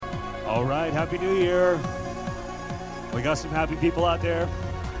All right, Happy New Year. We got some happy people out there.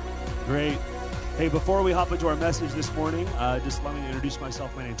 Great. Hey, before we hop into our message this morning, just let me introduce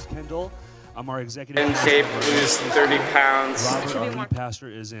myself. My name's Kendall. I'm our executive. In shape, lose 30 pounds. Robert, our lead pastor,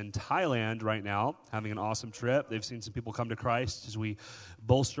 is in Thailand right now, having an awesome trip. They've seen some people come to Christ as we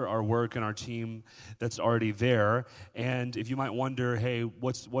bolster our work and our team that's already there. And if you might wonder, hey,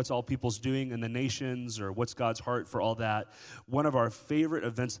 what's all people's doing in the nations, or what's God's heart for all that? One of our favorite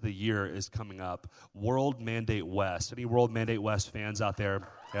events of the year is coming up, World Mandate West. Any World Mandate West fans out there?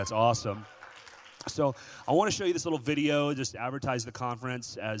 That's awesome. So I want to show you this little video, just advertise the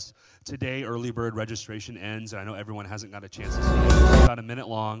conference, as today early bird registration ends, and I know everyone hasn't got a chance to see it. It's about a minute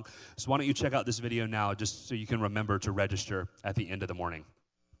long. So why don't you check out this video now, just so you can remember to register at the end of the morning.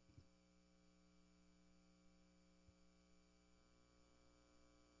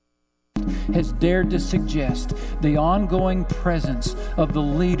 Has dared to suggest the ongoing presence of the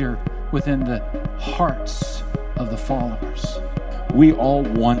leader within the hearts of the followers. We all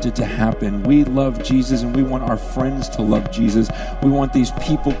want it to happen. We love Jesus, and we want our friends to love Jesus. We want these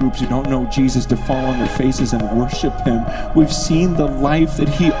people groups who don't know Jesus to fall on their faces and worship him. We've seen the life that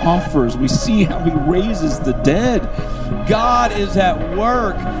he offers. We see how he raises the dead. God is at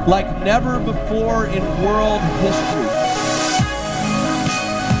work like never before in world history.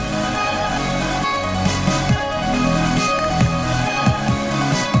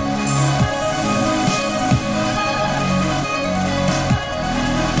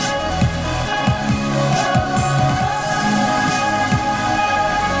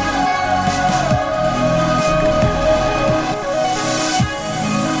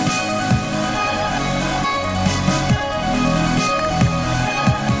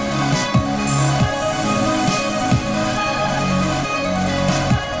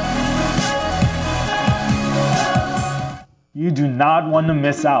 You do not want to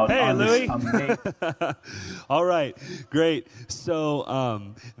miss out Hey, on Louie. this amazing. All right, great.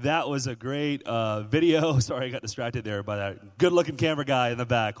 So that was a great video. Sorry, I got distracted there by that good-looking camera guy in the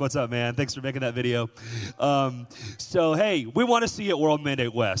back. What's up, man? Thanks for making that video. So, hey, we want to see you at World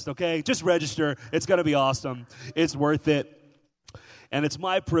Mandate West, okay? Just register. It's going to be awesome. It's worth it. And it's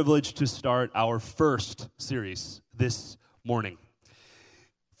my privilege to start our first series this morning.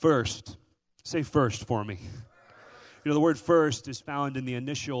 First. Say first for me. You know, the word first is found in the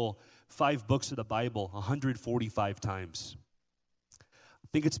initial 5 books of the Bible 145 times. I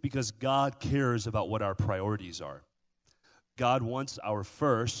think it's because God cares about what our priorities are. God wants our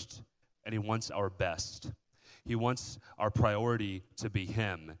first, and he wants our best. He wants our priority to be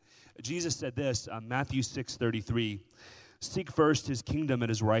him. Jesus said this, Matthew 6:33, "Seek first his kingdom and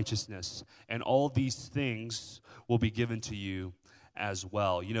his righteousness, and all these things will be given to you as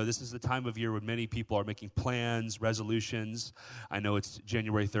well." You know, this is the time of year when many people are making plans, resolutions. I know it's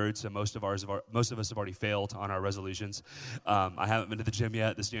January 3rd, so most of us have already failed on our resolutions. I haven't been to the gym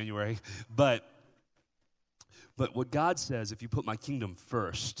yet this January. But what God says, if you put my kingdom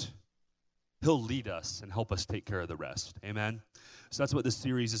first, he'll lead us and help us take care of the rest. Amen? So that's what this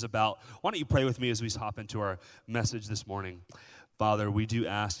series is about. Why don't you pray with me as we hop into our message this morning? Father, we do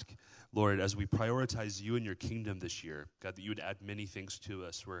ask, Lord, as we prioritize you and your kingdom this year, God, that you would add many things to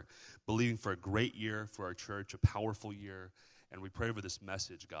us. We're believing for a great year for our church, a powerful year, and we pray over this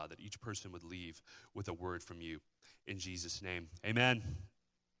message, God, that each person would leave with a word from you. In Jesus' name, amen.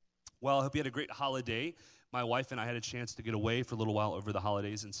 Well, I hope you had a great holiday. My wife and I had a chance to get away for a little while over the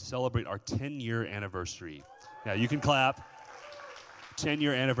holidays and celebrate our 10-year anniversary. Yeah, you can clap.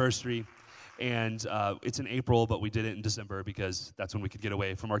 10-year anniversary. And it's in April, but we did it in December because that's when we could get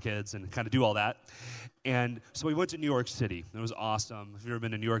away from our kids and kind of do all that. And so we went to New York City. It was awesome. If you've ever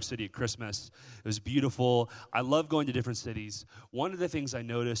been to New York City at Christmas, it was beautiful. I love going to different cities. One of the things I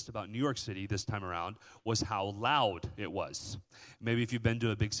noticed about New York City this time around was how loud it was. Maybe if you've been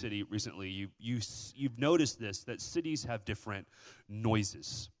to a big city recently, you've noticed this, that cities have different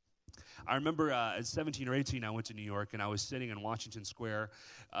noises. I remember at 17 or 18, I went to New York, and I was sitting in Washington Square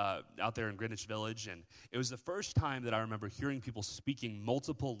out there in Greenwich Village, and it was the first time that I remember hearing people speaking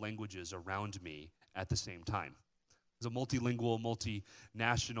multiple languages around me at the same time. It's a multilingual,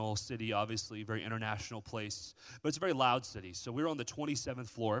 multinational city, obviously, very international place, but it's a very loud city. So we were on the 27th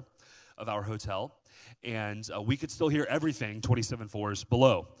floor of our hotel, and we could still hear everything 27 floors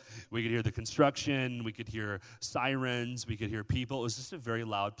below. We could hear the construction, we could hear sirens, we could hear people. It was just a very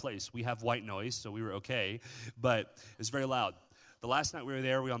loud place. We have white noise, so we were okay, but it's very loud. The last night we were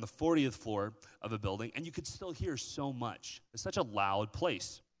there, we were on the 40th floor of a building, and you could still hear so much. It's such a loud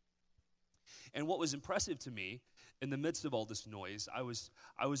place. And what was impressive to me, in the midst of all this noise, I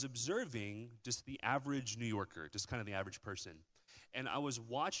was observing just the average New Yorker, just kind of the average person. And I was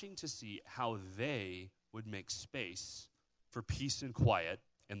watching to see how they would make space for peace and quiet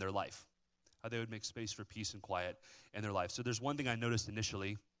in their life. How they would make space for peace and quiet in their life. So there's one thing I noticed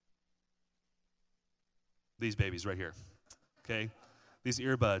initially. These babies right here, okay? These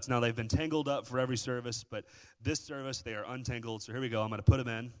earbuds. Now, they've been tangled up for every service, but this service, they are untangled. So here we go. I'm going to put them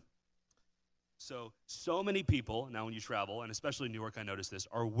in. So many people, now when you travel, and especially in New York, I noticed this,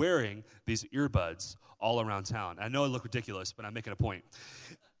 are wearing these earbuds all around town. I know I look ridiculous, but I'm making a point.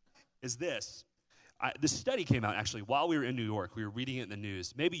 Is this. This study came out, actually, while we were in New York. We were reading it in the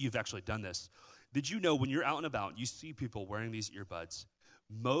news. Maybe you've actually done this. Did you know when you're out and about, you see people wearing these earbuds,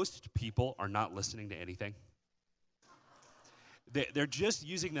 most people are not listening to anything? They're just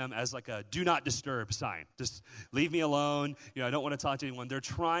using them as like a do not disturb sign. Just leave me alone. I don't want to talk to anyone. They're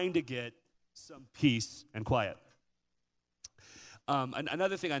trying to get some peace and quiet.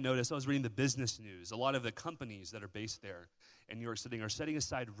 Another thing I noticed, I was reading the business news. A lot of the companies that are based there in New York City are setting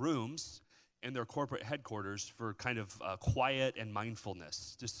aside rooms in their corporate headquarters for kind of quiet and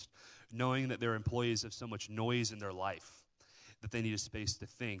mindfulness, just knowing that their employees have so much noise in their life that they need a space to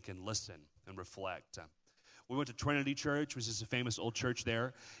think and listen and reflect. We went to Trinity Church, which is a famous old church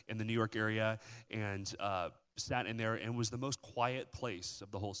there in the New York area, and sat in there, and was the most quiet place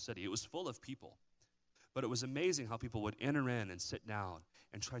of the whole city. It was full of people, but it was amazing how people would enter in and sit down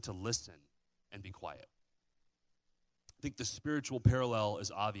and try to listen and be quiet. I think the spiritual parallel is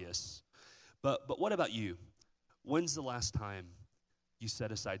obvious, but what about you? When's the last time you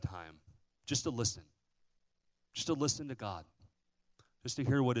set aside time just to listen to God, just to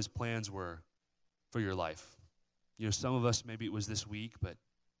hear what his plans were for your life? Some of us, maybe it was this week, but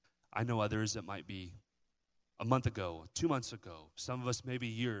I know others that might be a month ago, 2 months ago. Some of us maybe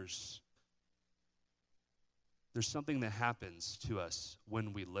years. There's something that happens to us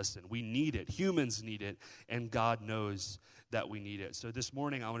when we listen. We need it. Humans need it, and God knows that we need it. So this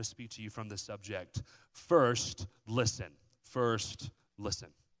morning, I want to speak to you from the subject, first, listen. First, listen.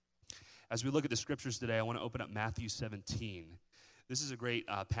 As we look at the scriptures today, I want to open up Matthew 17. This is a great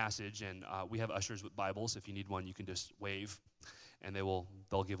passage, and we have ushers with Bibles. If you need one, you can just wave, and they'll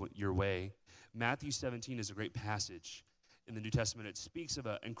give your way. Matthew 17 is a great passage in the New Testament. It speaks of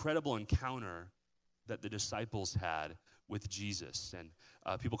an incredible encounter that the disciples had with Jesus, and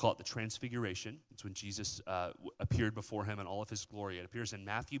people call it the Transfiguration. It's when Jesus appeared before him in all of his glory. It appears in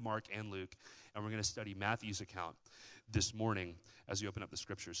Matthew, Mark, and Luke, and we're going to study Matthew's account this morning as we open up the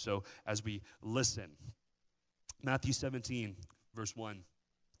scriptures. So as we listen, Matthew 17, Verse 1,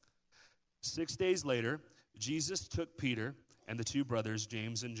 6 days later, Jesus took Peter and the two brothers,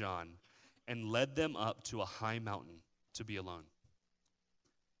 James and John, and led them up to a high mountain to be alone.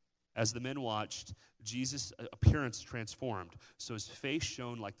 As the men watched, Jesus' appearance transformed, so his face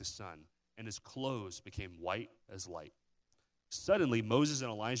shone like the sun, and his clothes became white as light. Suddenly, Moses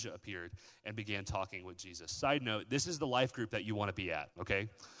and Elijah appeared and began talking with Jesus. Side note, this is the life group that you want to be at, okay?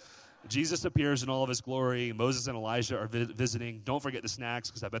 Jesus appears in all of his glory. Moses and Elijah are visiting. Don't forget the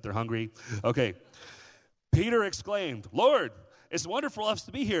snacks, because I bet they're hungry. Okay. Peter exclaimed, "Lord, it's wonderful for us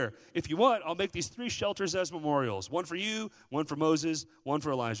to be here. If you want, I'll make these 3 shelters as memorials. One for you, one for Moses, one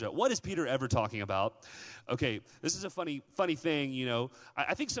for Elijah." What is Peter ever talking about? Okay, this is a funny thing,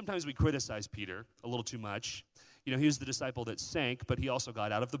 I think sometimes we criticize Peter a little too much. He was the disciple that sank, but he also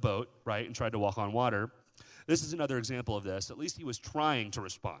got out of the boat, right, and tried to walk on water. This is another example of this. At least he was trying to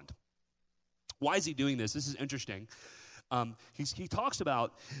respond. Why is he doing this? This is interesting. He talks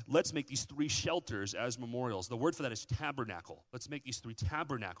about, let's make these 3 shelters as memorials. The word for that is tabernacle. Let's make these 3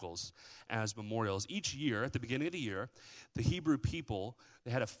 tabernacles as memorials. Each year, at the beginning of the year, the Hebrew people,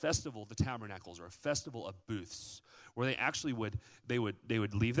 they had a festival of the tabernacles, or a festival of booths, where they actually would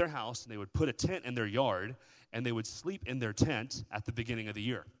leave their house, and they would put a tent in their yard, and they would sleep in their tent at the beginning of the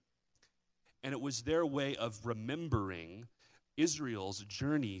year. And it was their way of remembering Israel's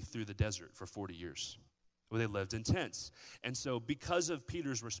journey through the desert for 40 years, where they lived in tents. And so because of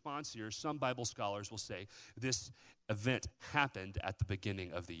Peter's response here, some Bible scholars will say this event happened at the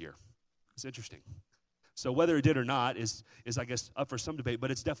beginning of the year. It's interesting. So whether it did or not is I guess, up for some debate,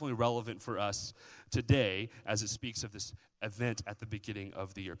 but it's definitely relevant for us today as it speaks of this event at the beginning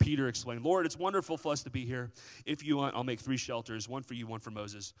of the year. Peter explained, "Lord, it's wonderful for us to be here. If you want, I'll make 3 shelters, one for you, one for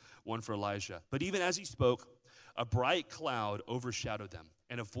Moses, one for Elijah." But even as he spoke, a bright cloud overshadowed them,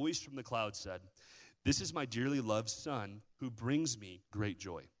 and a voice from the cloud said, "This is my dearly loved son who brings me great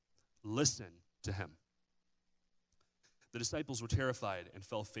joy. Listen to him." The disciples were terrified and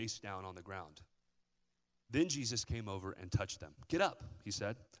fell face down on the ground. Then Jesus came over and touched them. "Get up," he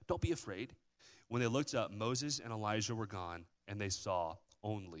said. "Don't be afraid." When they looked up, Moses and Elijah were gone, and they saw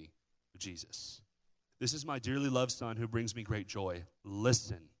only Jesus. This is my dearly loved son who brings me great joy.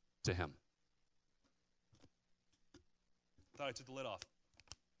 Listen to him. Thought I took the lid off.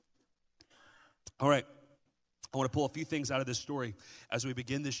 All right. I want to pull a few things out of this story as we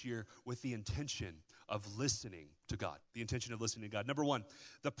begin this year with the intention of listening to God. The intention of listening to God. Number one,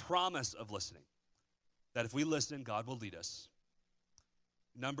 the promise of listening. That if we listen, God will lead us.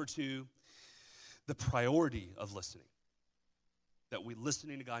 Number two, the priority of listening. That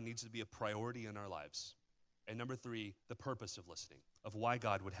listening to God needs to be a priority in our lives. And number three, the purpose of listening, of why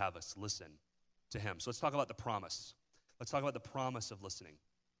God would have us listen to him. So let's talk about the promise. Let's talk about the promise of listening.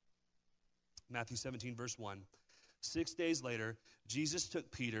 Matthew 17, verse 1. 6 days later, Jesus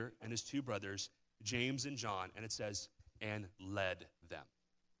took Peter and his two brothers, James and John, and it says, and led them.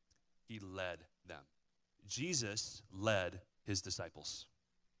 He led them. Jesus led his disciples.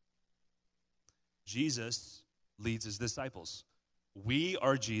 Jesus leads his disciples. We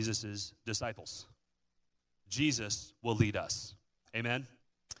are Jesus' disciples. Jesus will lead us. Amen?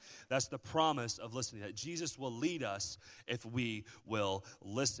 That's the promise of listening, that Jesus will lead us if we will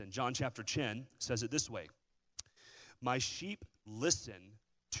listen. John chapter 10 says it this way. My sheep listen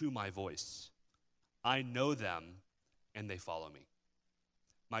to my voice. I know them, and they follow me.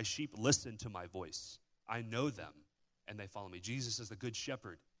 My sheep listen to my voice. I know them, and they follow me. Jesus, as the good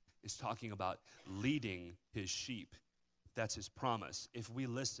shepherd, is talking about leading his sheep. That's his promise. If we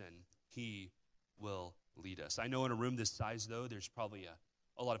listen, he will lead us. I know in a room this size, though, there's probably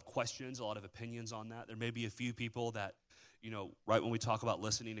a lot of questions, a lot of opinions on that. There may be a few people that, right when we talk about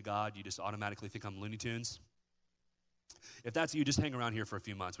listening to God, you just automatically think I'm Looney Tunes. If that's you, just hang around here for a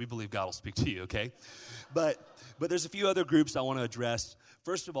few months. We believe God will speak to you, okay? But there's a few other groups I want to address.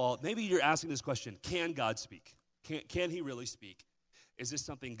 First of all, maybe you're asking this question, can God speak? Can he really speak? Is this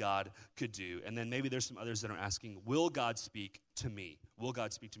something God could do? And then maybe there's some others that are asking, will God speak to me? Will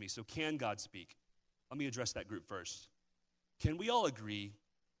God speak to me? So can God speak? Let me address that group first. Can we all agree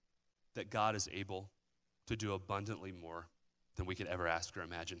that God is able to do abundantly more than we could ever ask or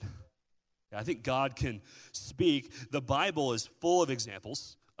imagine? I think God can speak. The Bible is full of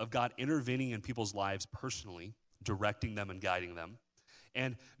examples of God intervening in people's lives personally, directing them and guiding them.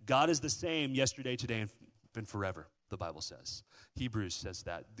 And God is the same yesterday, today, and forever, the Bible says. Hebrews says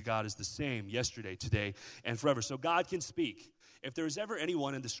that. God is the same yesterday, today, and forever. So God can speak. If there was ever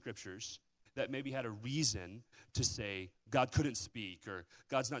anyone in the Scriptures that maybe had a reason to say God couldn't speak or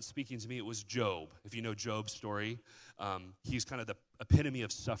God's not speaking to me, it was Job. If you know Job's story, he's kind of the epitome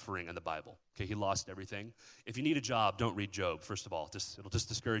of suffering in the Bible. Okay, he lost everything. If you need a job, don't read Job, first of all. It'll just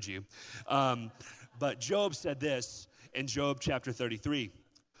discourage you. But Job said this in Job chapter 33,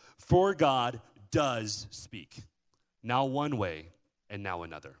 for God does speak, now one way and now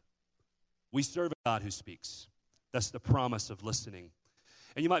another. We serve a God who speaks. That's the promise of listening.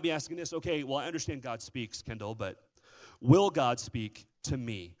 And you might be asking this, okay, well, I understand God speaks, Kendall, but will God speak to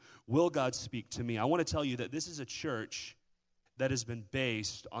me? Will God speak to me? I want to tell you that this is a church that has been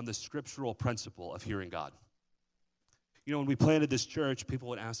based on the scriptural principle of hearing God. When we planted this church, people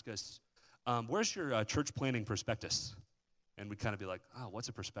would ask us, where's your church planning prospectus? And we'd kind of be like, oh, what's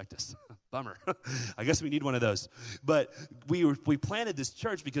a prospectus? Bummer. I guess we need one of those. But we planted this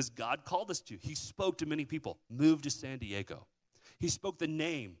church because God called us to. He spoke to many people, moved to San Diego. He spoke the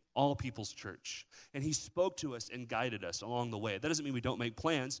name, All People's Church. And he spoke to us and guided us along the way. That doesn't mean we don't make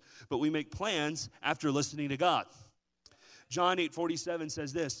plans, but we make plans after listening to God. John 8:47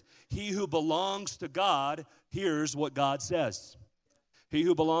 says this, he who belongs to God hears what God says. He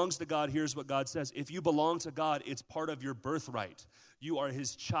who belongs to God hears what God says. If you belong to God, it's part of your birthright. You are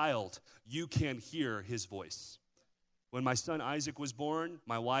his child. You can hear his voice. When my son Isaac was born,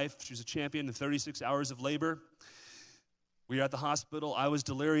 my wife, she was a champion in 36 hours of labor. We were at the hospital. I was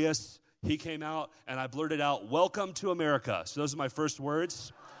delirious. He came out, and I blurted out, welcome to America. So those are my first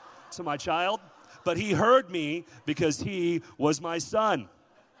words to my child. But he heard me because he was my son.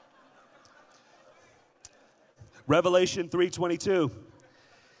 Revelation 3:22.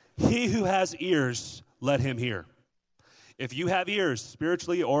 He who has ears, let him hear. If you have ears,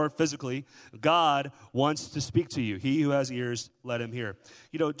 spiritually or physically, God wants to speak to you. He who has ears, let him hear.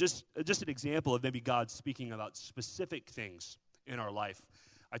 Just an example of maybe God speaking about specific things in our life.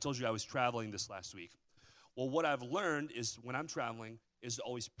 I told you I was traveling this last week. Well, what I've learned is when I'm traveling is to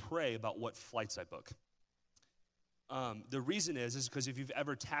always pray about what flights I book. The reason is because if you've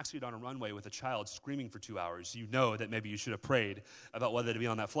ever taxied on a runway with a child screaming for 2 hours, you know that maybe you should have prayed about whether to be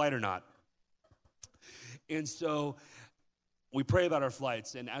on that flight or not. And so we pray about our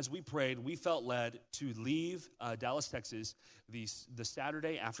flights, and as we prayed, we felt led to leave Dallas, Texas, the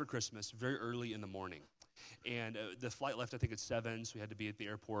Saturday after Christmas, very early in the morning. And the flight left, I think, at 7, so we had to be at the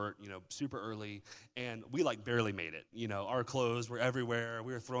airport, super early. And we, barely made it. Our clothes were everywhere.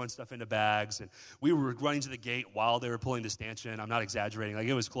 We were throwing stuff into bags. And we were running to the gate while they were pulling the stanchion. I'm not exaggerating.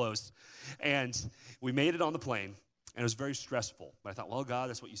 It was close. And we made it on the plane, and it was very stressful. But I thought, well, God,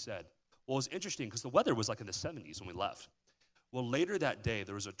 that's what you said. Well, it was interesting because the weather was in the 70s when we left. Well, later that day,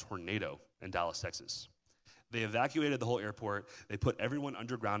 there was a tornado in Dallas, Texas. They evacuated the whole airport. They put everyone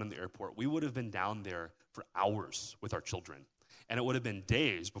underground in the airport. We would have been down there for hours with our children, and it would have been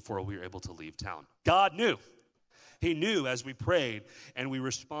days before we were able to leave town. God knew. He knew as we prayed and we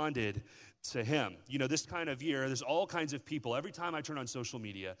responded to him. This kind of year, there's all kinds of people. Every time I turn on social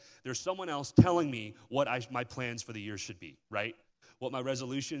media, there's someone else telling me what my plans for the year should be, right? What my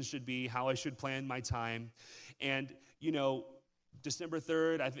resolutions should be, how I should plan my time. And, December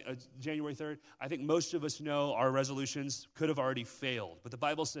 3rd, January 3rd, I think most of us know our resolutions could have already failed. But the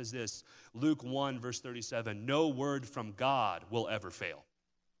Bible says this, Luke 1, verse 37, no word from God will ever fail.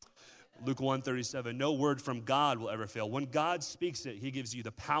 Luke 1:37, no word from God will ever fail. When God speaks it, he gives you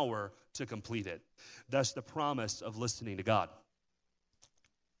the power to complete it. That's the promise of listening to God.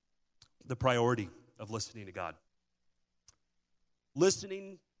 The priority of listening to God.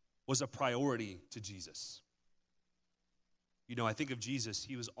 Listening was a priority to Jesus. I think of Jesus,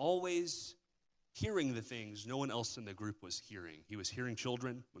 he was always hearing the things no one else in the group was hearing. He was hearing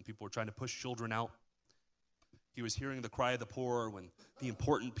children when people were trying to push children out. He was hearing the cry of the poor when the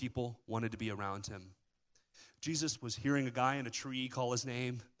important people wanted to be around him. Jesus was hearing a guy in a tree call his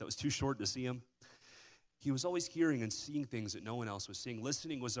name that was too short to see him. He was always hearing and seeing things that no one else was seeing.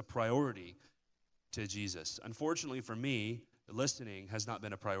 Listening was a priority to Jesus. Unfortunately for me, listening has not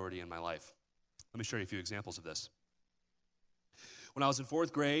been a priority in my life. Let me show you a few examples of this. When I was in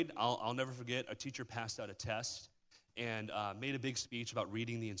 4th grade, I'll never forget, a teacher passed out a test and made a big speech about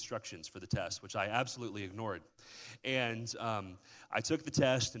reading the instructions for the test, which I absolutely ignored. And I took the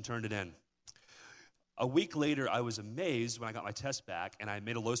test and turned it in. A week later, I was amazed when I got my test back, and I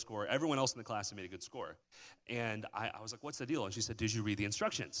made a low score. Everyone else in the class had made a good score. And I was like, what's the deal? And she said, did you read the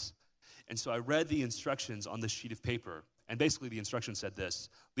instructions? And so I read the instructions on this sheet of paper. And basically the instructions said this.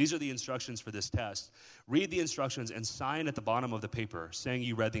 These are the instructions for this test. Read the instructions and sign at the bottom of the paper saying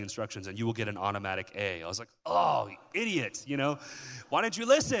you read the instructions, and you will get an automatic A. I was like, oh, idiot, Why didn't you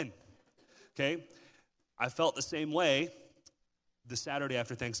listen? Okay. I felt the same way the Saturday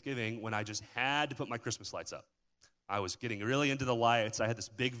after Thanksgiving when I just had to put my Christmas lights up. I was getting really into the lights. I had this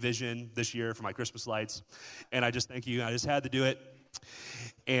big vision this year for my Christmas lights. And I just had to do it.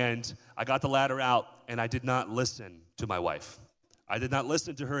 And I got the ladder out, and I did not listen to my wife. I did not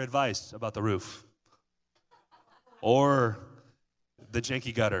listen to her advice about the roof or the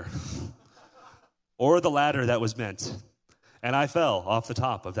janky gutter or the ladder that was bent. And I fell off the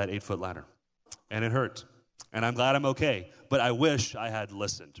top of that 8-foot ladder, and it hurt. And I'm glad I'm okay, but I wish I had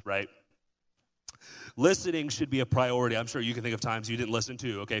listened, right? Listening should be a priority. I'm sure you can think of times you didn't listen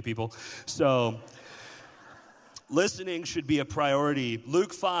too, okay, people? So listening should be a priority.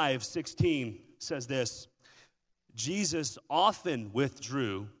 Luke 5:16 says this, Jesus often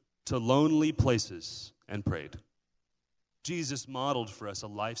withdrew to lonely places and prayed. Jesus modeled for us a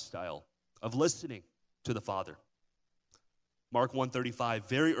lifestyle of listening to the Father. Mark 1:35,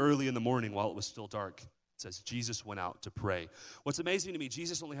 very early in the morning while it was still dark, it says Jesus went out to pray. What's amazing to me,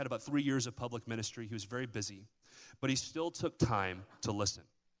 Jesus only had about 3 years of public ministry. He was very busy, but he still took time to listen.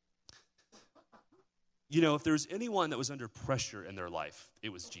 If there's anyone that was under pressure in their life, it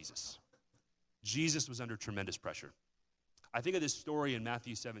was Jesus. Jesus was under tremendous pressure. I think of this story in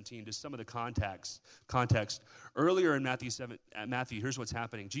Matthew 17, just some of the context. Earlier in Matthew, here's what's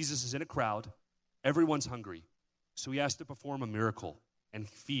happening. Jesus is in a crowd. Everyone's hungry. So he has to perform a miracle and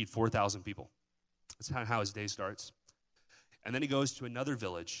feed 4,000 people. That's how his day starts. And then he goes to another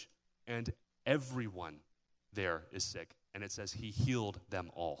village, and everyone there is sick. And it says he healed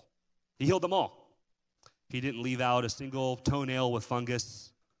them all. He healed them all. He didn't leave out a single toenail with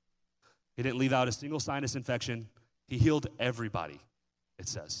fungus. He didn't leave out a single sinus infection. He healed everybody, it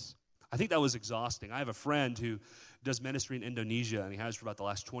says. I think that was exhausting. I have a friend who does ministry in Indonesia, and he has for about the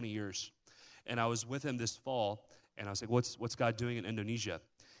last 20 years. And I was with him this fall, and I was like, what's God doing in Indonesia?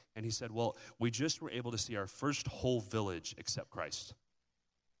 And he said, well, we just were able to see our first whole village accept Christ.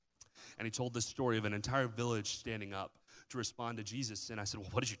 And he told this story of an entire village standing up to respond to Jesus. And I said, well,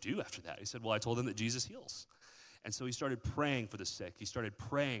 what did you do after that? He said, well, I told them that Jesus heals. And so he started praying for the sick. He started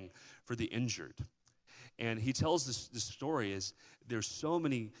praying for the injured. And he tells this story is there's so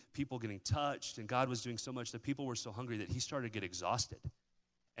many people getting touched, and God was doing so much that people were so hungry that he started to get exhausted.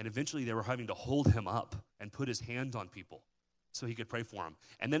 And eventually they were having to hold him up and put his hand on people so he could pray for him.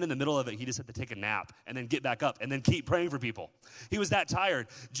 And then in the middle of it, he just had to take a nap and then get back up and then keep praying for people. He was that tired.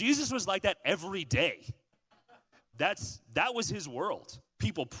 Jesus was like that every day. That was his world.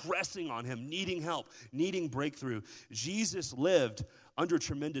 People pressing on him, needing help, needing breakthrough. Jesus lived under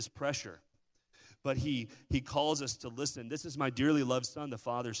tremendous pressure. But he calls us to listen. This is my dearly loved son, the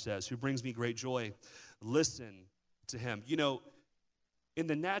Father says, who brings me great joy. Listen to him. You know, in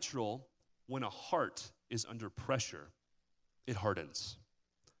the natural, when a heart is under pressure, it hardens.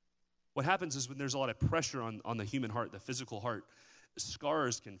 What happens is when there's a lot of pressure on the human heart, the physical heart,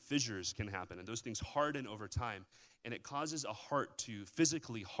 fissures can happen, and those things harden over time, and it causes a heart to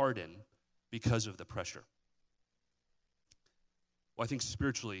physically harden because of the pressure. Well, I think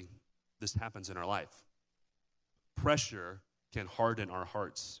spiritually, this happens in our life. Pressure can harden our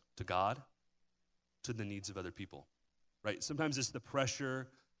hearts to God, to the needs of other people, right? Sometimes it's the pressure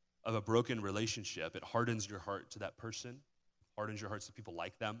of a broken relationship. It hardens your heart to that person, hardens your hearts to people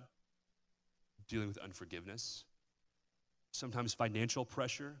like them, dealing with unforgiveness. Sometimes financial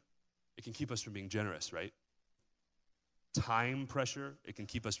pressure, it can keep us from being generous, right? Time pressure, it can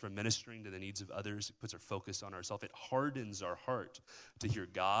keep us from ministering to the needs of others. It puts our focus on ourselves. It hardens our heart to hear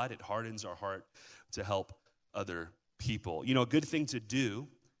God. It hardens our heart to help other people. You know, a good thing to do,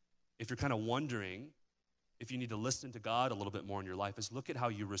 if you're kind of wondering if you need to listen to God a little bit more in your life, is look at how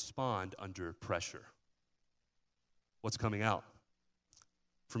you respond under pressure. What's coming out?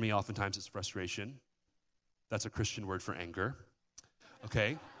 For me, oftentimes it's frustration. That's a Christian word for anger.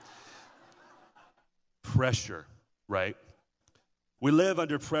 Okay? Pressure, right? We live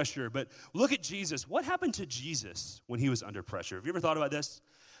under pressure, but look at Jesus. What happened to Jesus when he was under pressure? Have you ever thought about this?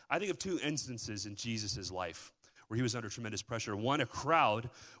 I think of two instances in Jesus' life where he was under tremendous pressure. One, a crowd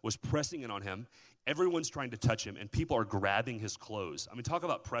was pressing in on him. Everyone's trying to touch him, and people are grabbing his clothes. I mean, talk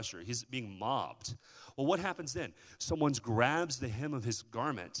about pressure. He's being mobbed. Well, what happens then? Someone grabs the hem of his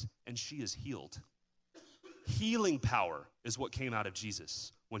garment, and she is healed. Healing power is what came out of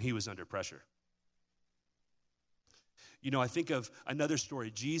Jesus when he was under pressure. You know, I think of another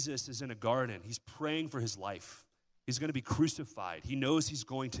story. Jesus is in a garden. He's praying for his life. He's going to be crucified. He knows he's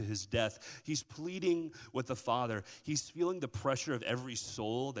going to his death. He's pleading with the Father. He's feeling the pressure of every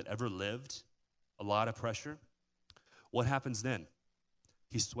soul that ever lived, a lot of pressure. What happens then?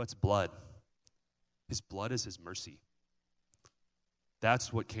 He sweats blood. His blood is his mercy.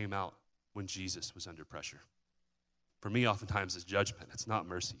 That's what came out when Jesus was under pressure. For me, oftentimes, it's judgment. It's not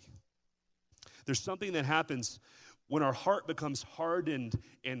mercy. There's something that happens when our heart becomes hardened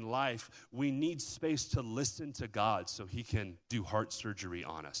in life. We need space to listen to God so he can do heart surgery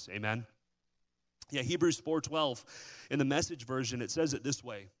on us. Amen? Yeah, Hebrews 4:12, in the Message version, it says it this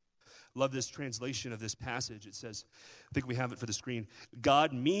way. Love this translation of this passage. It says, I think we have it for the screen,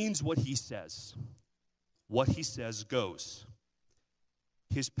 God means what he says. What he says goes.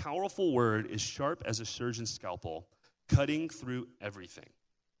 His powerful word is sharp as a surgeon's scalpel, cutting through everything,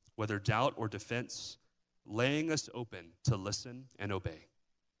 whether doubt or defense, laying us open to listen and obey.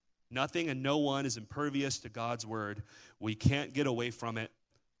 Nothing and no one is impervious to God's word. We can't get away from it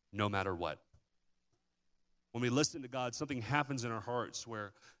no matter what. When we listen to God, something happens in our hearts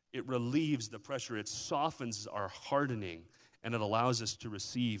where it relieves the pressure. It softens our hardening, and it allows us to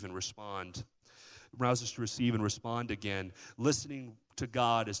receive and respond. It allows us to receive and respond again. Listening to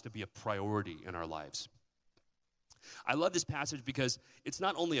God is to be a priority in our lives. I love this passage because it's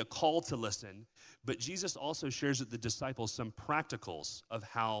not only a call to listen, but Jesus also shares with the disciples some practicals of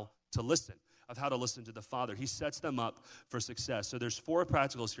how to listen, of how to listen to the Father. He sets them up for success. So there's 4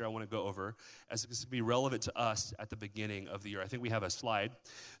 practicals here I want to go over as it's going to be relevant to us at the beginning of the year. I think we have a slide.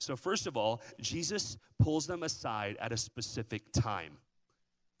 So first of all, Jesus pulls them aside at a specific time.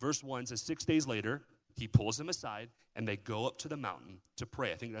 Verse 1 says 6 days later, he pulls them aside and they go up to the mountain to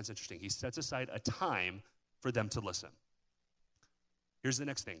pray. I think that's interesting. He sets aside a time for them to listen. Here's the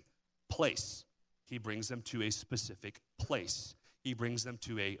next thing. Place. He brings them to a specific place. He brings them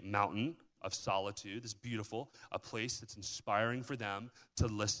to a mountain of solitude. It's beautiful, a place that's inspiring for them to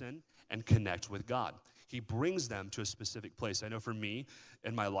listen and connect with God. He brings them to a specific place. I know for me,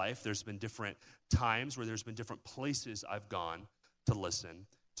 in my life, there's been different times where there's been different places I've gone to listen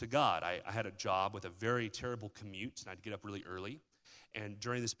to God. I had a job with a very terrible commute, and I'd get up really early. And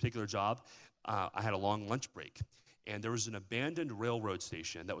during this particular job, I had a long lunch break. And there was an abandoned railroad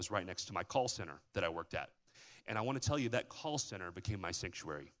station that was right next to my call center that I worked at. And I want to tell you, that call center became my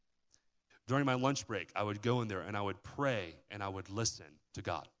sanctuary. During my lunch break, I would go in there and I would pray and I would listen to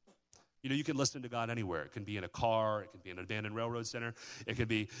God. You know, you can listen to God anywhere. It can be in a car. It can be in an abandoned railroad center. It can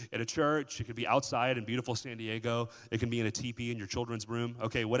be at a church. It can be outside in beautiful San Diego. It can be in a teepee in your children's room.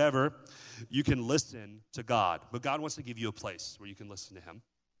 Okay, whatever. You can listen to God. But God wants to give you a place where you can listen to him.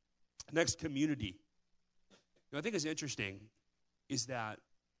 Next, community. You know, I think it's interesting is that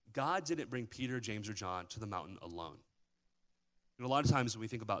God didn't bring Peter, James, or John to the mountain alone. You know, a lot of times when we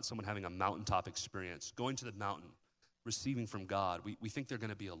think about someone having a mountaintop experience, going to the mountain, receiving from God, we think they're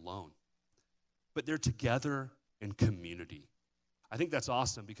going to be alone. But they're together in community. I think that's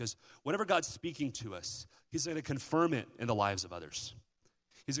awesome because whenever God's speaking to us, he's going to confirm it in the lives of others.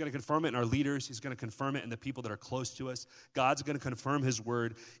 He's going to confirm it in our leaders. He's going to confirm it in the people that are close to us. God's going to confirm his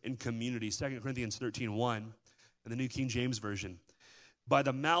word in community. 2 Corinthians 13:1 in the New King James Version. By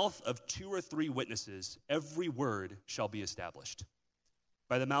the mouth of 2 or 3 witnesses, every word shall be established.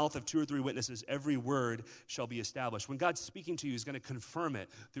 By the mouth of 2 or 3 witnesses, every word shall be established. When God's speaking to you, he's going to confirm it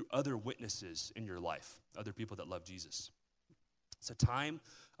through other witnesses in your life, other people that love Jesus. It's a time,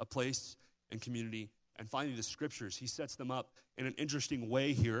 a place, and community. And finally, the scriptures. He sets them up in an interesting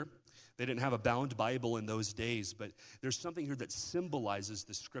way here. They didn't have a bound Bible in those days, but there's something here that symbolizes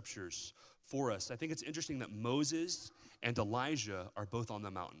the scriptures for us. I think it's interesting that Moses and Elijah are both on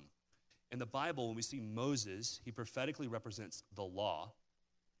the mountain. In the Bible, when we see Moses, he prophetically represents the law.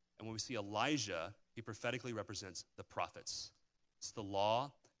 And when we see Elijah, he prophetically represents the prophets. It's the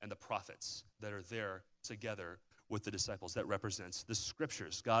law and the prophets that are there together with the disciples. That represents the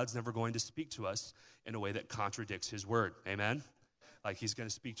scriptures. God's never going to speak to us in a way that contradicts his word. Amen? Like he's going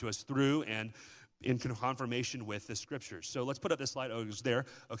to speak to us through and in confirmation with the scriptures. So let's put up this slide. Oh, it was there.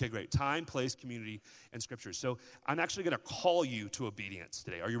 Okay, great. Time, place, community, and scriptures. So I'm actually going to call you to obedience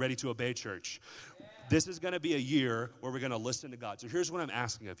today. Are you ready to obey, church? This is going to be a year where we're going to listen to God. So here's what I'm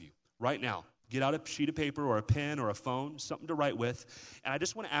asking of you right now. Get out a sheet of paper or a pen or a phone, something to write with. And I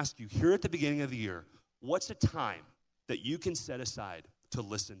just want to ask you, here at the beginning of the year, what's a time that you can set aside to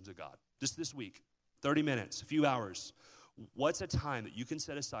listen to God? Just this week, 30 minutes, a few hours. What's a time that you can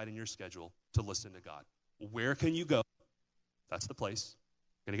set aside in your schedule to listen to God? Where can you go? That's the place.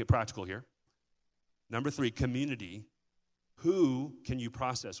 Going to get practical here. Number 3, community. Who can you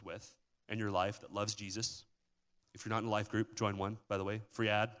process with in your life that loves Jesus? If you're not in a life group, join one, by the way. Free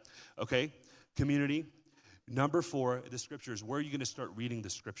ad. Okay, community. Number 4, the scriptures. Where are you going to start reading the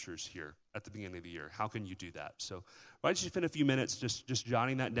scriptures here at the beginning of the year? How can you do that? So why don't you spend a few minutes just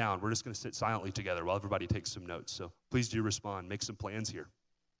jotting that down. We're just going to sit silently together while everybody takes some notes. So please do respond. Make some plans here.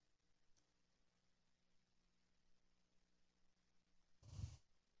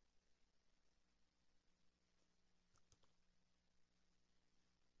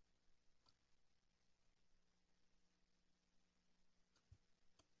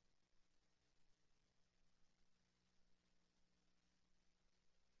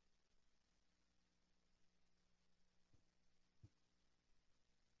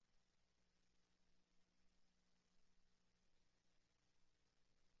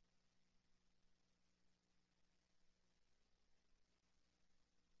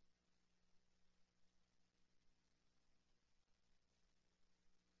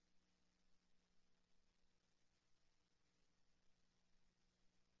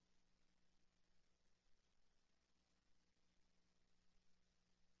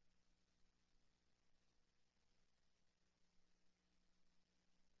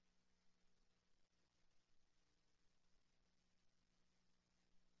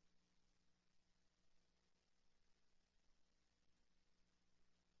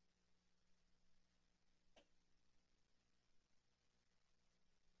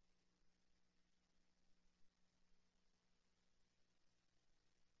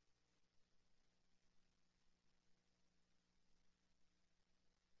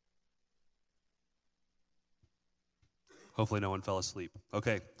 Hopefully no one fell asleep.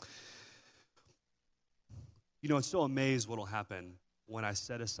 Okay. You know, I'm so amazed what will happen when I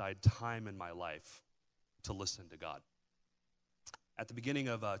set aside time in my life to listen to God. At the beginning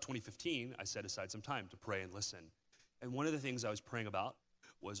of 2015, I set aside some time to pray and listen. And one of the things I was praying about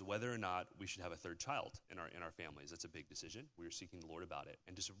was whether or not we should have a third child in our families. That's a big decision. We were seeking the Lord about it.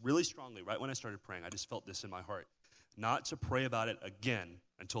 And just really strongly, right when I started praying, I just felt this in my heart, not to pray about it again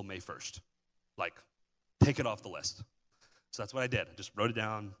until May 1st. Like, take it off the list. So that's what I did. I just wrote it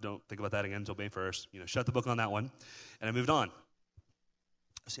down. Don't think about that again until May 1st. Shut the book on that one. And I moved on.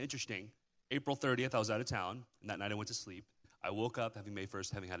 It's interesting. April 30th, I was out of town, and that night I went to sleep. I woke up having May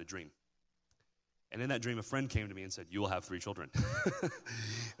 1st, having had a dream. And in that dream, a friend came to me and said, you will have 3 children.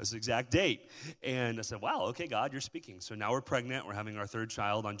 That's the exact date. And I said, wow, okay, God, you're speaking. So now we're pregnant. We're having our 3rd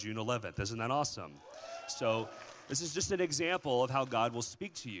child on June 11th. Isn't that awesome? So this is just an example of how God will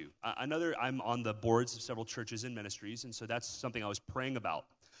speak to you. I'm on the boards of several churches and ministries, and so that's something I was praying about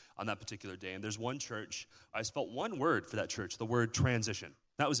on that particular day. And there's one church, I just felt one word for that church, the word transition.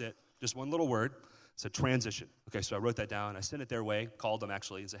 That was it, just one little word. It said transition. Okay, so I wrote that down. I sent it their way, called them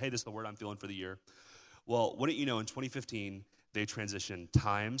actually, and said, hey, this is the word I'm feeling for the year. Well, wouldn't you know, in 2015, they transitioned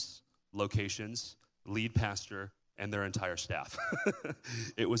times, locations, lead pastor, and their entire staff.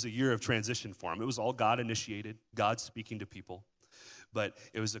 It was a year of transition for them. It was all God initiated, God speaking to people, but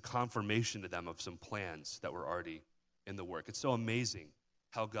it was a confirmation to them of some plans that were already in the work. It's so amazing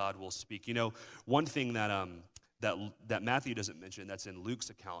how God will speak. You know, one thing that Matthew doesn't mention that's in Luke's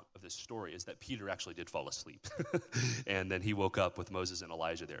account of this story is that Peter actually did fall asleep. And then he woke up with Moses and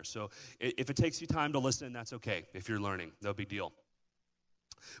Elijah there. So if it takes you time to listen, that's okay. If you're learning, no big deal.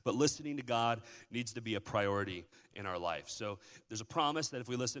 But listening to God needs to be a priority in our life. So there's a promise that if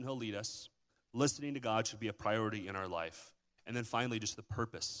we listen, he'll lead us. Listening to God should be a priority in our life. And then finally, just the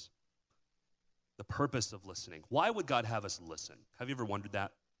purpose. The purpose of listening. Why would God have us listen? Have you ever wondered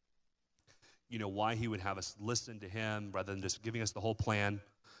that? You know, why he would have us listen to him rather than just giving us the whole plan.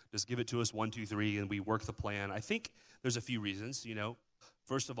 Just give it to us 1, 2, 3, and we work the plan. I think there's a few reasons, you know.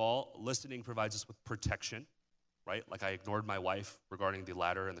 First of all, listening provides us with protection. Right? Like I ignored my wife regarding the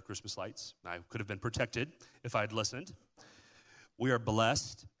ladder and the Christmas lights. I could have been protected if I had listened. We are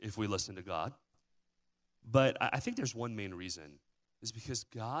blessed if we listen to God. But I think there's one main reason, is because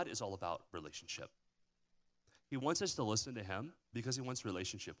God is all about relationship. He wants us to listen to him because he wants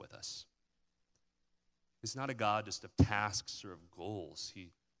relationship with us. He's not a God just of tasks or of goals.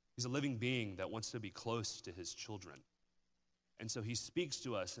 He's a living being that wants to be close to his children. And so he speaks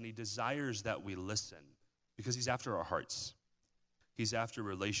to us and he desires that we listen. Because he's after our hearts. He's after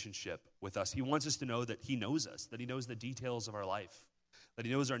relationship with us. He wants us to know that he knows us, that he knows the details of our life, that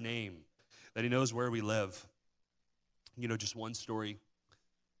he knows our name, that he knows where we live. You know, just one story.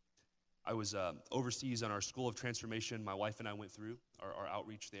 I was overseas on our School of Transformation. My wife and I went through our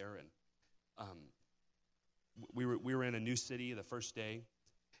outreach there, and we were in a new city the first day,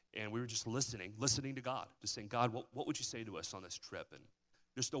 and we were just listening to God, just saying, God, what would you say to us on this trip? And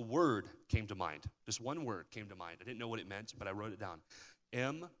just a word came to mind. Just one word came to mind. I didn't know what it meant, but I wrote it down.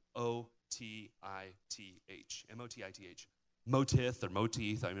 M-O-T-I-T-H. M-O-T-I-T-H. Motith or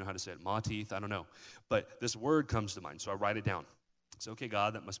moteeth. I don't know how to say it. Moteeth. I don't know. But this word comes to mind, so I write it down. I say, okay,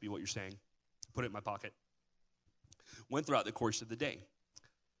 God, that must be what you're saying. Put it in my pocket. Went throughout the course of the day.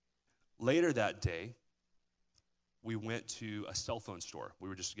 Later that day, we went to a cell phone store. We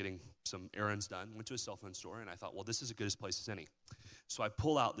were just getting some errands done. Went to a cell phone store, and I thought, well, this is as good a place as any. So I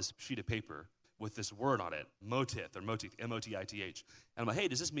pull out this sheet of paper with this word on it, motith or moteeth, M-O-T-I-T-H. And I'm like, hey,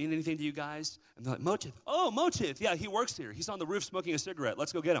 does this mean anything to you guys? And they're like, motith. Oh, motith. Yeah, he works here. He's on the roof smoking a cigarette.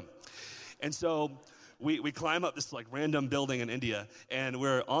 Let's go get him. And so we climb up this like random building in India, and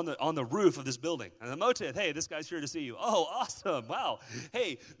we're on the roof of this building. And the motith, hey, this guy's here to see you. Oh, awesome. Wow.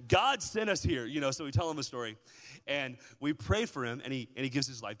 Hey, God sent us here. You know, so we tell him a story. And we pray for him, and he gives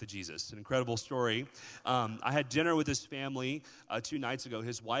his life to Jesus. An incredible story. I had dinner with his family 2 nights ago.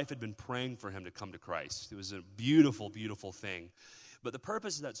 His wife had been praying for him to come to Christ. It was a beautiful, beautiful thing. But the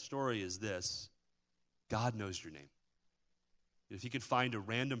purpose of that story is this: God knows your name. If he could find a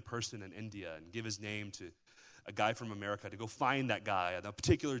random person in India and give his name to a guy from America to go find that guy on a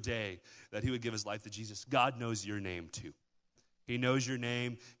particular day that he would give his life to Jesus, God knows your name too. He knows your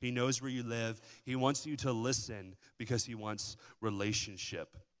name. He knows where you live. He wants you to listen because he wants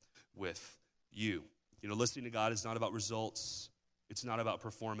relationship with you. You know, listening to God is not about results. It's not about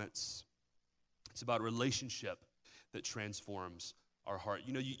performance. It's about relationship that transforms our heart.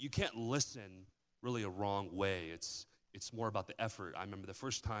 You know, you can't listen really a wrong way. It's more about the effort. I remember the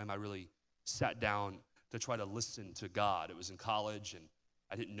first time I really sat down to try to listen to God. It was in college, and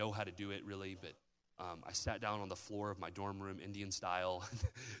I didn't know how to do it really, but I sat down on the floor of my dorm room, Indian style,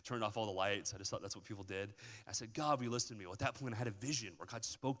 turned off all the lights. I just thought that's what people did. I said, God, will you listen to me? Well, at that point, I had a vision where God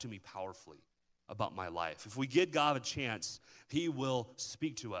spoke to me powerfully about my life. If we give God a chance, he will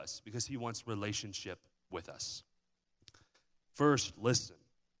speak to us because he wants relationship with us. First, listen.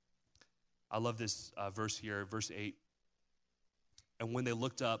 I love this verse here, verse 8. And when they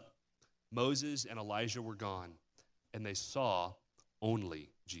looked up, Moses and Elijah were gone, and they saw only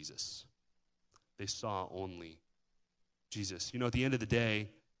Jesus. They saw only Jesus. You know, at the end of the day,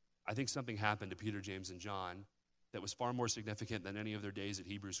 I think something happened to Peter, James, and John that was far more significant than any of their days at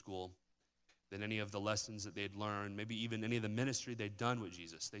Hebrew school. than any of the lessons that they'd learned, maybe even any of the ministry they'd done with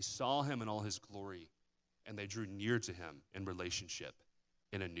Jesus. They saw him in all his glory, and they drew near to him in relationship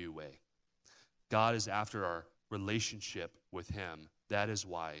in a new way. God is after our relationship with him. That is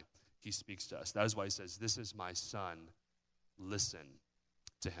why he speaks to us. That is why he says, "This is my son, listen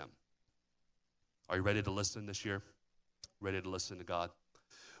to him." Are you ready to listen this year? Ready to listen to God?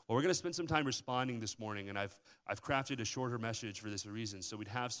 Well, we're going to spend some time responding this morning, and I've crafted a shorter message for this reason, so we'd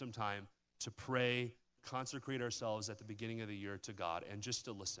have some time to pray, consecrate ourselves at the beginning of the year to God, and just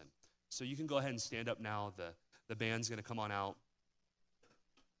to listen. So you can go ahead and stand up now. The band's going to come on out.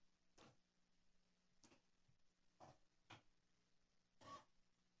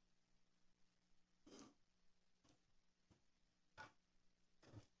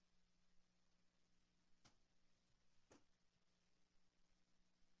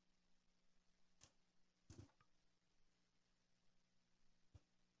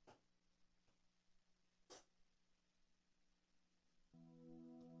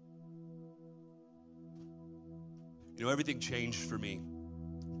 You know, everything changed for me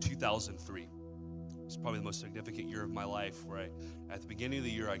in 2003. It's probably the most significant year of my life where at the beginning of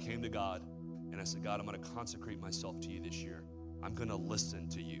the year, I came to God and I said, "God, I'm going to consecrate myself to you this year. I'm going to listen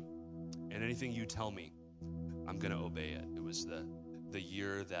to you. And anything you tell me, I'm going to obey it." It was the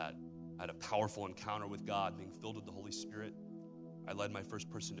year that I had a powerful encounter with God, being filled with the Holy Spirit. I led my first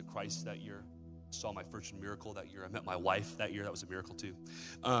person to Christ that year, saw my first miracle that year. I met my wife that year. That was a miracle too.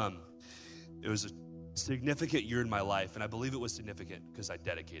 It was a significant year in my life, and I believe it was significant because I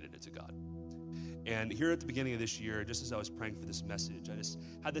dedicated it to God. And here at the beginning of this year, just as I was praying for this message, I just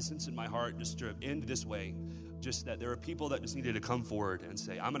had this sense in my heart just to end this way, just that there are people that just needed to come forward and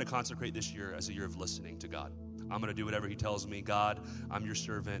say, "I'm going to consecrate this year as a year of listening to God. I'm going to do whatever he tells me. God, I'm your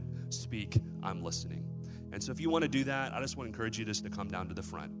servant. Speak, I'm listening." And so if you want to do that, I just want to encourage you just to come down to the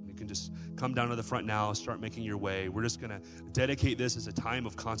front. You can just come down to the front now, start making your way. We're just going to dedicate this as a time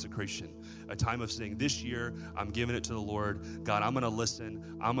of consecration, a time of saying, "This year, I'm giving it to the Lord. God, I'm going to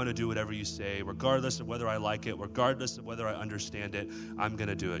listen. I'm going to do whatever you say, regardless of whether I like it, regardless of whether I understand it. I'm going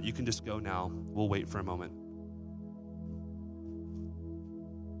to do it." You can just go now. We'll wait for a moment.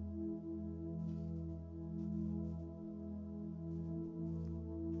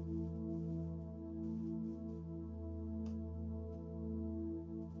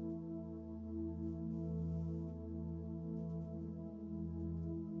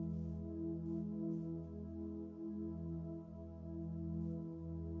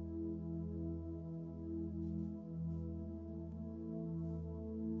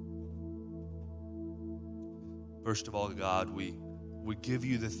 First of all, God, we give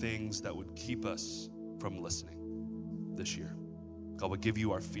you the things that would keep us from listening this year. God, we give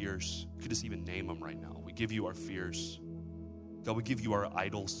you our fears. You could just even name them right now. We give you our fears. God, we give you our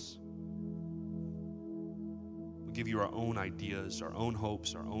idols. We give you our own ideas, our own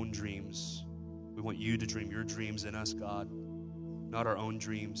hopes, our own dreams. We want you to dream your dreams in us, God, not our own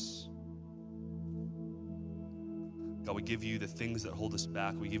dreams. God, we give you the things that hold us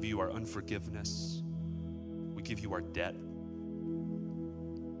back. We give you our unforgiveness. We give you our debt.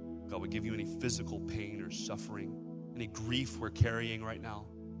 God, we give you any physical pain or suffering, any grief we're carrying right now.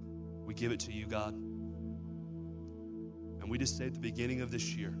 We give it to you, God. And we just say at the beginning of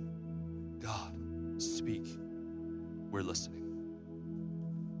this year, "God, speak. We're listening."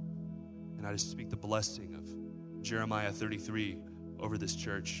 And I just speak the blessing of Jeremiah 33 over this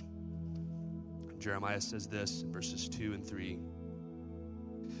church. Jeremiah says this in verses 2 and 3.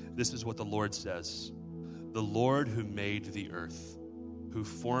 This is what the Lord says: "The Lord who made the earth, who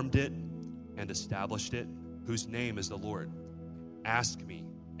formed it and established it, whose name is the Lord. Ask me,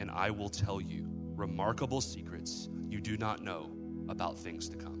 and I will tell you remarkable secrets you do not know about things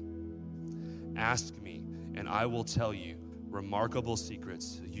to come." Ask me, and I will tell you remarkable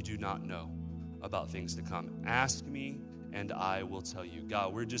secrets you do not know about things to come. Ask me, and I will tell you.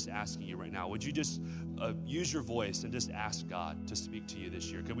 God, we're just asking you right now, would you just use your voice and just ask God to speak to you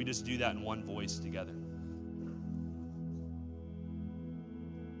this year? Could we just do that in one voice together?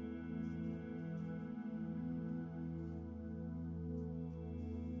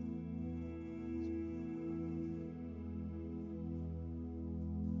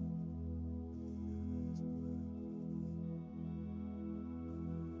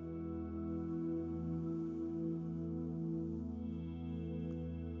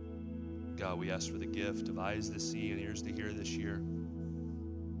 God, we ask for the gift of eyes to see and ears to hear this year.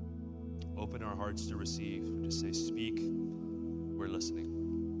 Open our hearts to receive. Just say, "Speak, we're listening."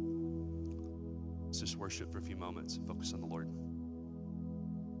 Let's just worship for a few moments and focus on the Lord.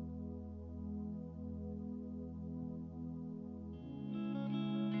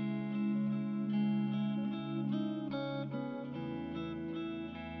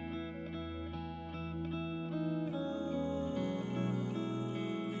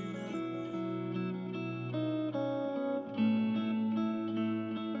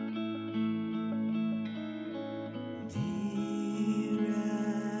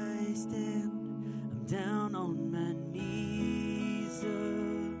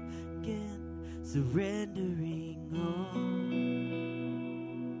 surrendering all,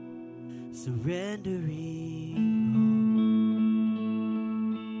 surrendering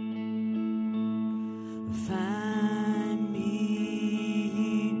all. Find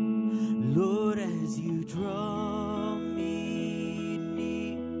me, Lord, as you draw me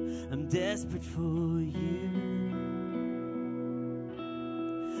near. I'm desperate for you.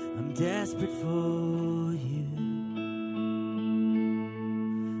 I'm desperate for you.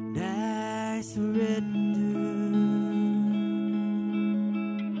 And I surrender.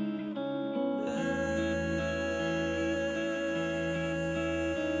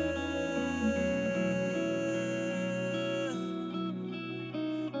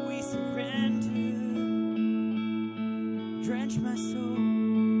 We surrender. Drench my soul.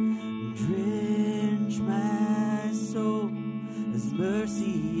 Drench my soul as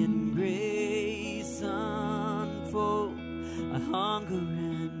mercy and grace unfold. I hunger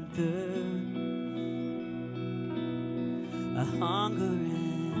and thirst. I hunger and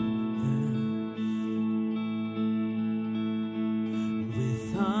thirst.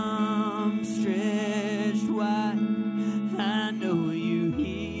 With arms stretched wide, I know you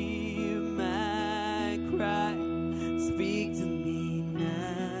hear my cry. Speak to me now.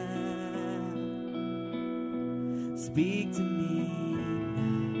 Speak to me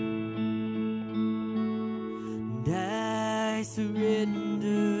now. And I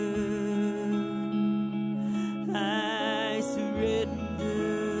surrender. I surrender.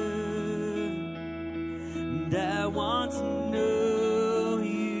 And I want to know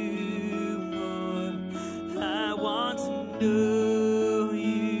you more. I want to know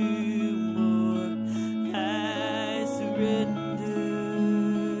you more. I surrender.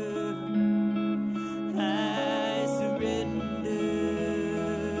 I surrender.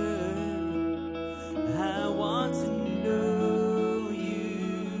 I want to know you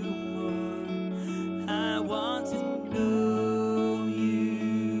more. I want to know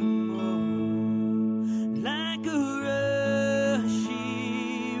you more. Like a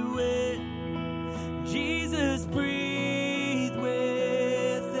rushing wind, Jesus, breathe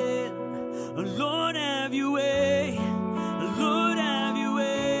with it. Oh, Lord, have your way. Oh, Lord, have your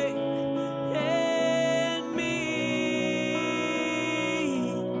way in me.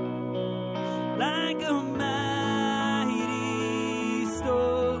 Like a mighty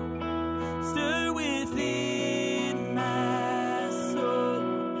storm, stir within my soul.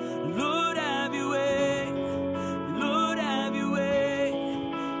 Lord, have your way. Lord, have your way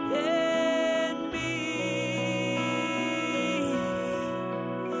in me.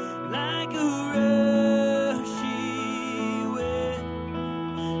 Like a rushing wind,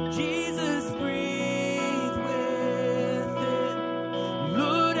 Jesus, breathe with it.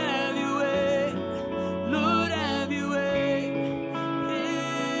 Lord, have your way. Lord, have your way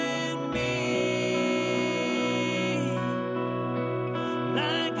in me.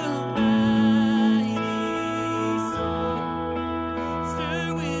 Like a mighty storm, stir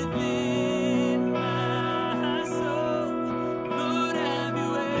within my soul. Lord, have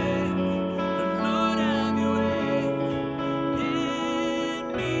your way. Lord, have your way in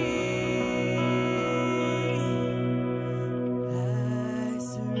me. I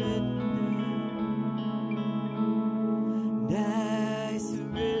surrender. And I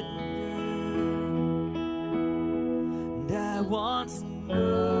surrender. And I want to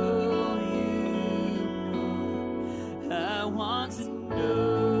know you more. I want to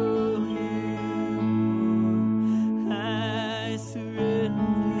know you more. I surrender.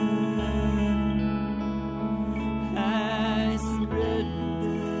 I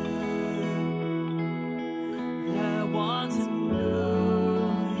surrender. I want to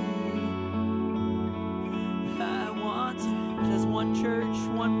know you. I want to. Just one church,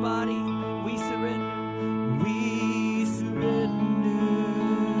 one body. We surrender. We surrender.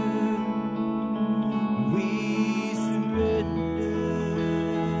 We surrender.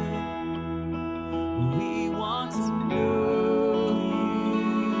 We want to know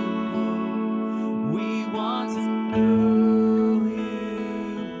you. We want to know you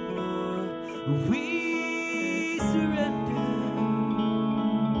more. We surrender.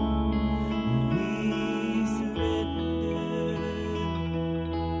 We surrender.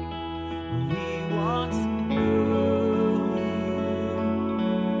 We want to know you.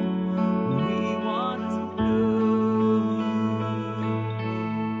 We want to know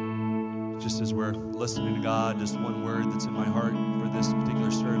you. Just as we're listening to God, just one word that's in my heart for this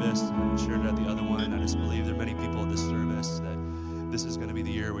particular service. I shared it at the other one. I just believe there are many people at this service that this is going to be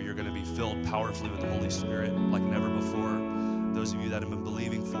the year where you're going to be filled powerfully with the Holy Spirit like never before. Those of you that have been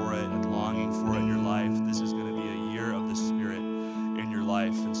believing for it and longing for it in your life, this is going to be a year of the Spirit in your life.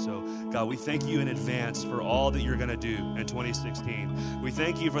 life. And so, God, we thank you in advance for all that you're going to do in 2016. We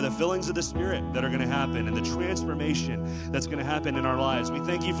thank you for the fillings of the Spirit that are going to happen and the transformation that's going to happen in our lives. We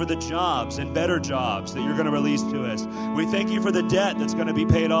thank you for the jobs and better jobs that you're going to release to us. We thank you for the debt that's going to be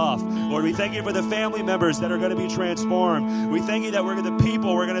paid off. Lord, we thank you for the family members that are going to be transformed. We thank you that we're the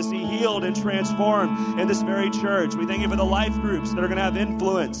people we're going to see healed and transformed in this very church. We thank you for the life groups that are going to have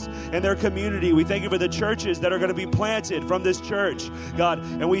influence in their community. We thank you for the churches that are going to be planted from this church, God.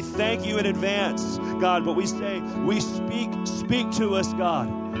 And we thank you in advance, God. But we say, we speak to us,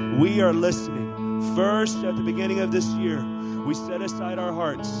 God. We are listening. First, at the beginning of this year, we set aside our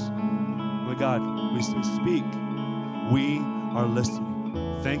hearts. But God, we say, speak. We are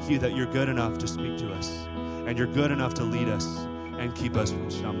listening. Thank you that you're good enough to speak to us, and you're good enough to lead us and keep us from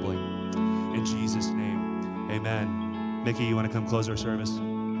stumbling. In Jesus' name, amen. Mickey, you want to come close our service?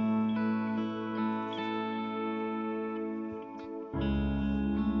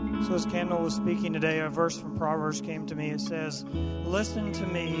 So as Kendall was speaking today, a verse from Proverbs came to me. It says, "Listen to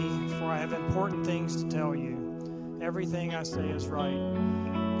me, for I have important things to tell you. Everything I say is right."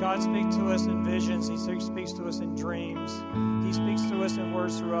 God speaks to us in visions. He speaks to us in dreams. He speaks to us in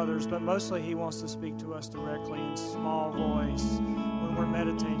words through others, but mostly He wants to speak to us directly in small voice when we're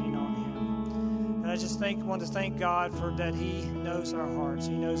meditating on Him. And I just want to thank God for that He knows our hearts.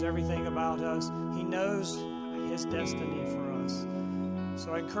 He knows everything about us. He knows His destiny for us.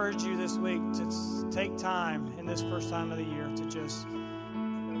 So I encourage you this week to take time in this first time of the year to just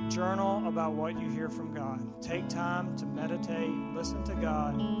journal about what you hear from God. Take time to meditate, listen to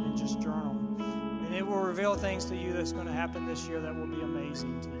God, and just journal. And it will reveal things to you that's going to happen this year that will be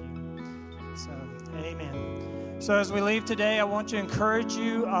amazing to you. So, amen. So as we leave today, I want to encourage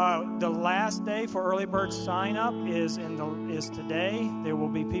you. The last day for early bird sign up is today. There will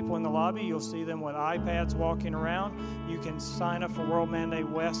be people in the lobby. You'll see them with iPads walking around. You can sign up for World Mandate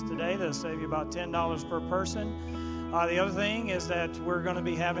West today. That'll save you about $10 per person. The other thing is that we're going to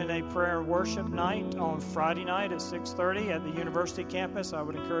be having a prayer and worship night on Friday night at 6:30 at the university campus. I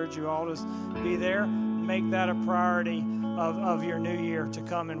would encourage you all to be there. Make that a priority of your new year to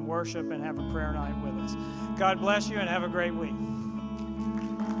come and worship and have a prayer night with us. God bless you and have a great week.